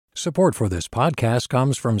Support for this podcast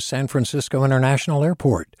comes from San Francisco International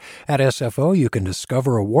Airport. At SFO, you can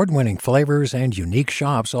discover award-winning flavors and unique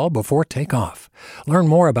shops all before takeoff. Learn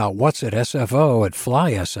more about what's at SFO at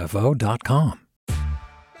flysfo.com.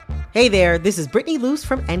 Hey there, this is Brittany Luce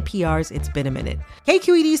from NPR's It's Been a Minute.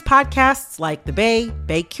 KQED's podcasts like The Bay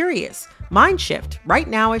Curious, Mindshift, Right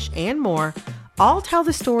Nowish, and more all tell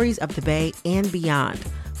the stories of the Bay and beyond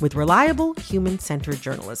with reliable, human-centered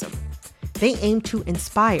journalism. They aim to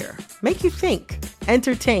inspire, make you think,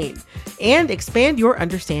 entertain, and expand your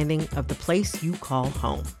understanding of the place you call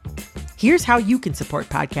home. Here's how you can support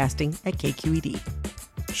podcasting at KQED.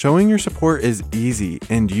 Showing your support is easy,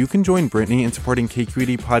 and you can join Brittany in supporting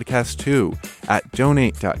KQED Podcast too at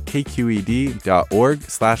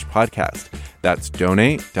donate.kqed.org/podcast. That's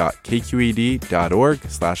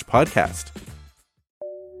donate.kqed.org/podcast.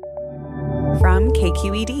 From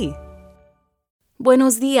KQED.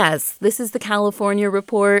 Buenos dias. This is the California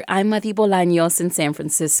Report. I'm Mati Bolaños in San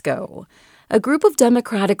Francisco. A group of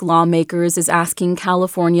Democratic lawmakers is asking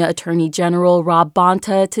California Attorney General Rob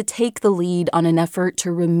Bonta to take the lead on an effort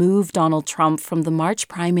to remove Donald Trump from the March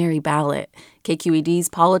primary ballot. KQED's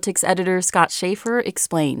politics editor Scott Shafer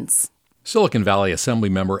explains. Silicon Valley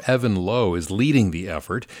Assemblymember Evan Lowe is leading the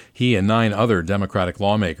effort. He and 9 other Democratic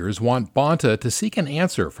lawmakers want Bonta to seek an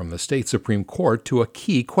answer from the state Supreme Court to a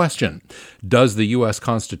key question. Does the U.S.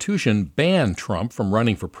 Constitution ban Trump from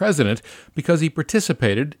running for president because he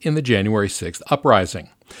participated in the January 6th uprising?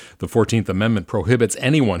 The 14th Amendment prohibits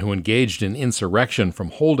anyone who engaged in insurrection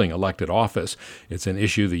from holding elected office. It's an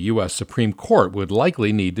issue the U.S. Supreme Court would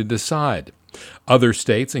likely need to decide. Other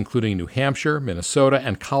states, including New Hampshire, Minnesota,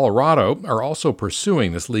 and Colorado, are also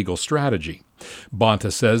pursuing this legal strategy.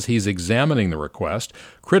 Bonta says he's examining the request.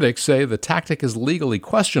 Critics say the tactic is legally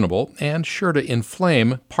questionable and sure to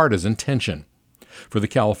inflame partisan tension. For the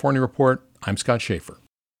California Report, I'm Scott Shafer.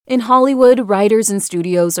 In Hollywood, writers and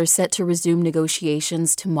studios are set to resume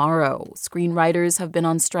negotiations tomorrow. Screenwriters have been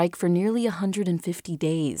on strike for nearly 150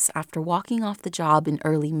 days after walking off the job in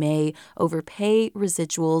early May over pay,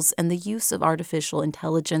 residuals, and the use of artificial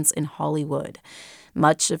intelligence in Hollywood.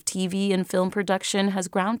 Much of TV and film production has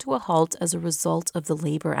ground to a halt as a result of the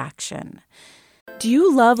labor action. Do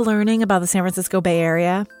you love learning about the San Francisco Bay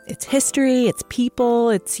Area? Its history, its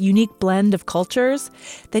people, its unique blend of cultures?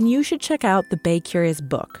 Then you should check out the Bay Curious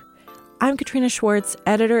book. I'm Katrina Schwartz,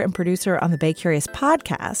 editor and producer on the Bay Curious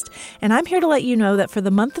podcast, and I'm here to let you know that for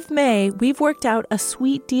the month of May, we've worked out a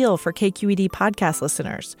sweet deal for KQED podcast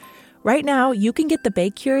listeners. Right now, you can get the Bay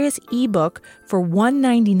Curious ebook for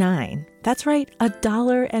 $1.99. That's right,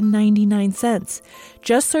 $1.99.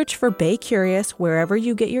 Just search for Bay Curious wherever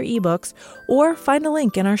you get your ebooks or find a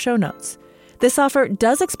link in our show notes. This offer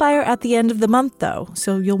does expire at the end of the month, though,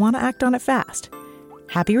 so you'll want to act on it fast.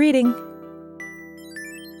 Happy reading!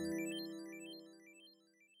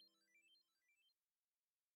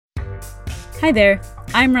 Hi there,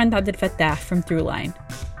 I'm Randa Abdel Fattah from Throughline.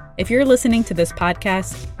 If you're listening to this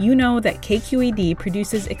podcast, you know that KQED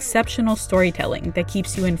produces exceptional storytelling that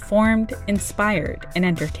keeps you informed, inspired, and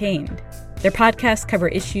entertained. Their podcasts cover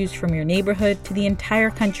issues from your neighborhood to the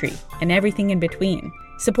entire country and everything in between.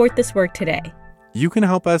 Support this work today. You can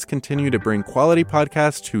help us continue to bring quality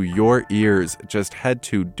podcasts to your ears. Just head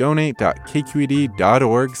to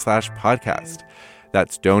donate.kqed.org/podcast.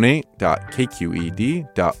 That's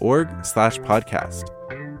donate.kqed.org/podcast.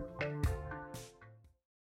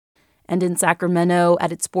 And in Sacramento,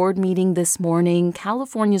 at its board meeting this morning,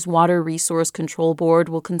 California's Water Resource Control Board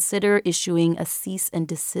will consider issuing a cease and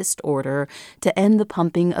desist order to end the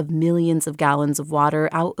pumping of millions of gallons of water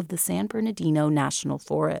out of the San Bernardino National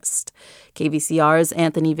Forest. KVCR's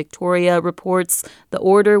Anthony Victoria reports the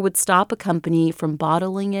order would stop a company from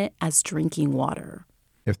bottling it as drinking water.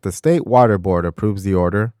 If the State Water Board approves the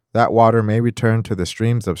order, that water may return to the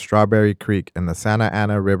streams of Strawberry Creek in the Santa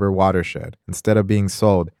Ana River watershed instead of being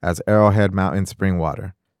sold as Arrowhead Mountain spring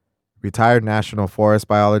water. Retired National Forest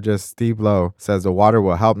biologist Steve Lowe says the water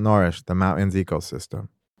will help nourish the mountain's ecosystem.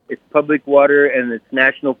 It's public water and it's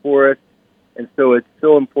national forest, and so it's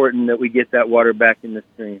so important that we get that water back in the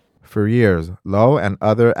stream. For years, Lowe and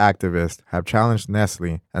other activists have challenged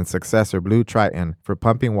Nestle and successor Blue Triton for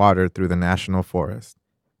pumping water through the national forest.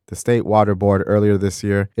 The State Water Board earlier this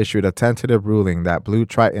year issued a tentative ruling that Blue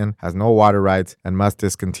Triton has no water rights and must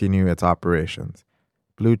discontinue its operations.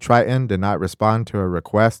 Blue Triton did not respond to a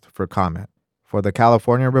request for comment. For the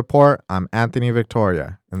California Report, I'm Anthony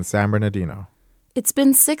Victoria in San Bernardino. It's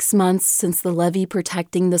been 6 months since the levee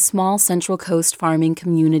protecting the small Central Coast farming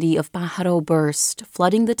community of Pajaro burst,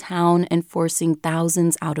 flooding the town and forcing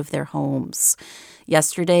thousands out of their homes.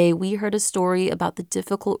 Yesterday, we heard a story about the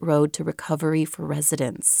difficult road to recovery for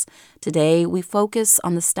residents. Today, we focus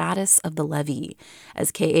on the status of the levee.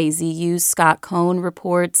 As KAZU's Scott Cohn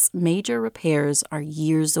reports, major repairs are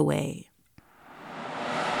years away.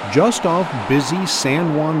 Just off busy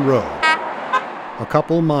San Juan Road, a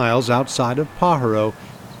couple miles outside of Pajaro,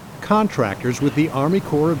 contractors with the Army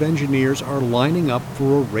Corps of Engineers are lining up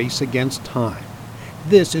for a race against time.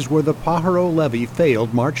 This is where the Pajaro levee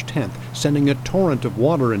failed March 10th, sending a torrent of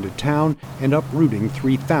water into town and uprooting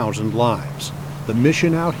 3,000 lives. The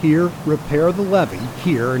mission out here, repair the levee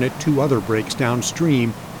here and at 2 other breaks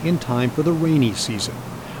downstream in time for the rainy season.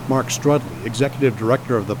 Mark Strudley, executive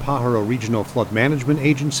director of the Pajaro Regional Flood Management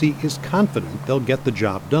Agency, is confident they'll get the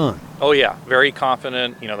job done. Oh yeah, very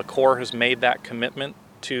confident. The Corps has made that commitment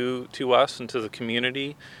to us and to the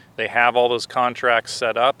community. They have all those contracts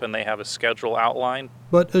set up and they have a schedule outlined.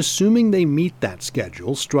 But assuming they meet that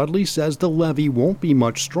schedule, Strudley says the levee won't be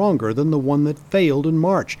much stronger than the one that failed in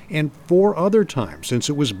March and 4 other times since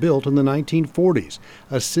it was built in the 1940s,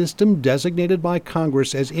 a system designated by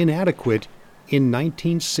Congress as inadequate in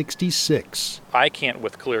 1966. I can't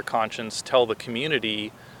with clear conscience tell the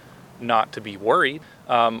community not to be worried.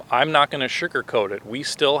 I'm not going to sugarcoat it. We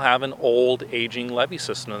still have an old, aging levee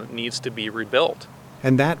system that needs to be rebuilt.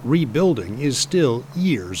 And that rebuilding is still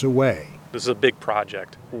years away. This is a big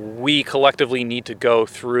project. We collectively need to go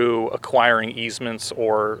through acquiring easements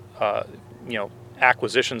or,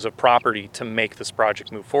 acquisitions of property to make this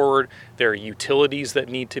project move forward. There are utilities that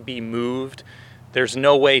need to be moved. There's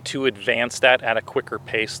no way to advance that at a quicker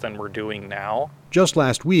pace than we're doing now. Just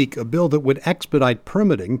last week, a bill that would expedite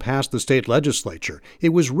permitting passed the state legislature. It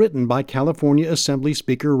was written by California Assembly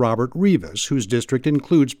Speaker Robert Rivas, whose district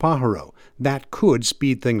includes Pajaro. That could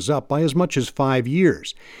speed things up by as much as 5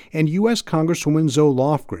 years. And U.S. Congresswoman Zoe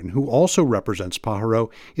Lofgren, who also represents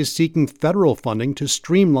Pajaro, is seeking federal funding to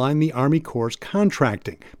streamline the Army Corps'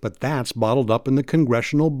 contracting. But that's bottled up in the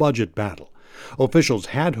congressional budget battle. Officials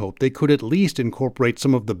had hoped they could at least incorporate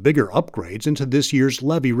some of the bigger upgrades into this year's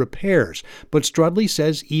levee repairs, but Strudley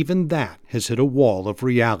says even that has hit a wall of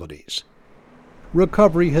realities.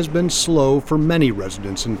 Recovery has been slow for many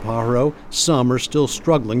residents in Pajaro. Some are still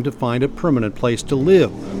struggling to find a permanent place to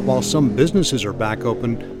live. While some businesses are back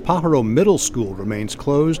open, Pajaro Middle School remains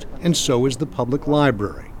closed, and so is the public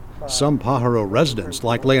library. Some Pajaro residents,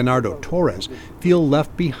 like Leonardo Torres, feel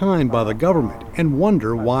left behind by the government and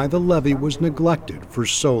wonder why the levee was neglected for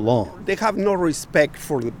so long. They have no respect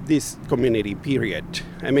for this community, period.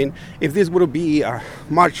 I mean, if this would be a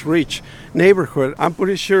much rich neighborhood, I'm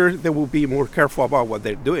pretty sure they will be more careful about what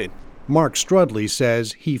they're doing. Mark Strudley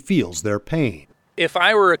says he feels their pain. If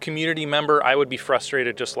I were a community member, I would be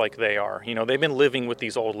frustrated just like they are. They've been living with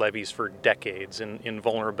these old levees for decades in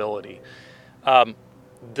vulnerability.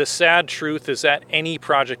 The sad truth is that any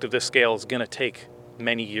project of this scale is going to take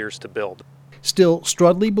many years to build. Still,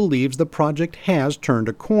 Strudley believes the project has turned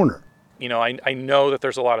a corner. I know that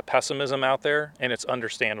there's a lot of pessimism out there, and it's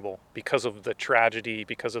understandable because of the tragedy,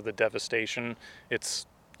 because of the devastation. It's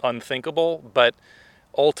unthinkable, but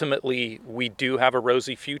ultimately we do have a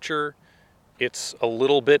rosy future. It's a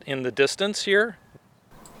little bit in the distance here.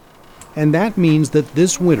 And that means that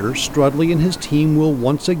this winter, Strudley and his team will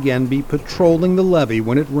once again be patrolling the levee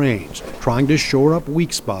when it rains, trying to shore up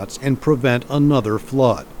weak spots and prevent another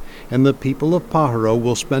flood. And the people of Pajaro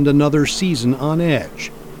will spend another season on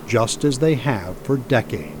edge, just as they have for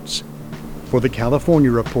decades. For the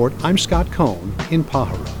California Report, I'm Scott Cohn in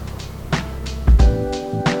Pajaro.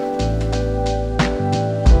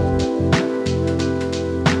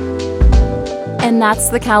 And that's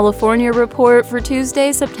the California Report for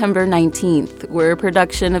Tuesday, September 19th. We're a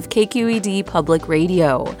production of KQED Public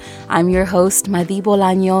Radio. I'm your host, Madi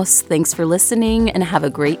Bolaños. Thanks for listening and have a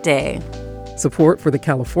great day. Support for the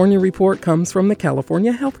California Report comes from the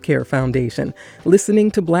California Healthcare Foundation,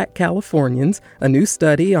 Listening to Black Californians, a new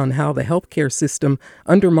study on how the healthcare system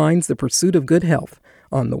undermines the pursuit of good health,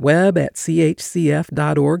 on the web at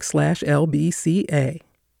chcf.org/LBCA.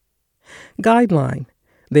 Guideline.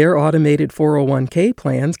 Their automated 401k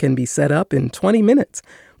plans can be set up in 20 minutes.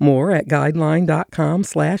 More at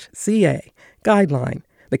guideline.com/CA. Guideline,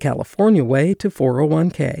 the California way to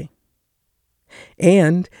 401k.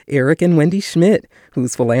 And Eric and Wendy Schmidt,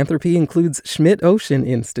 whose philanthropy includes Schmidt Ocean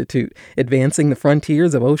Institute, advancing the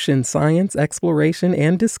frontiers of ocean science, exploration,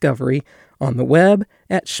 and discovery, on the web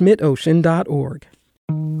at schmidtocean.org.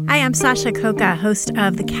 Hi, I'm Sasha Coca, host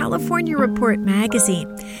of the California Report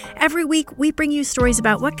magazine. Every week, we bring you stories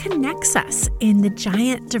about what connects us in the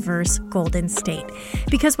giant, diverse Golden State.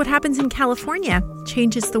 Because what happens in California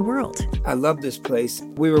changes the world. I love this place.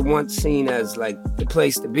 We were once seen as like the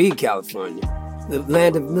place to be, California. The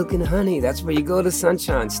land of milk and honey. That's where you go to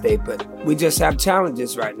Sunshine State, but we just have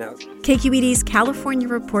challenges right now. KQED's California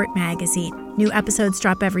Report magazine. New episodes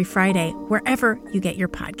drop every Friday, wherever you get your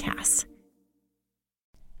podcasts.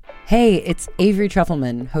 Hey, it's Avery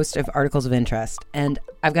Trufelman, host of Articles of Interest, and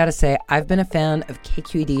I've got to say, I've been a fan of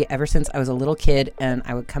KQED ever since I was a little kid, and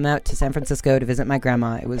I would come out to San Francisco to visit my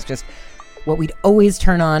grandma. It was just what we'd always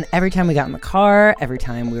turn on every time we got in the car, every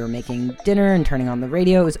time we were making dinner and turning on the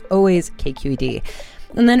radio. It was always KQED.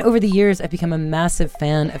 And then over the years, I've become a massive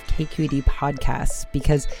fan of KQED podcasts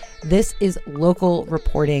because this is local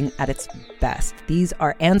reporting at its best. These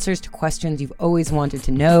are answers to questions you've always wanted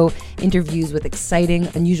to know, interviews with exciting,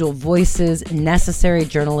 unusual voices, necessary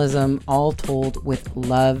journalism, all told with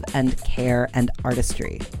love and care and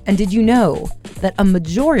artistry. And did you know that a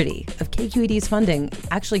majority of KQED's funding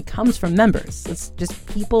actually comes from members? It's just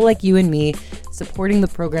people like you and me supporting the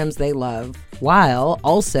programs they love, while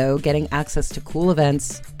also getting access to cool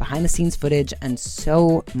events, behind-the-scenes footage, and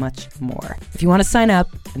so much more. If you want to sign up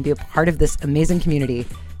and be a part of this amazing community,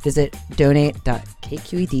 visit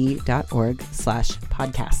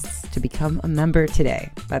donate.kqed.org/podcasts to become a member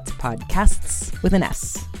today. That's podcasts with an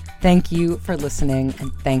S. Thank you for listening,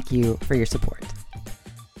 and thank you for your support.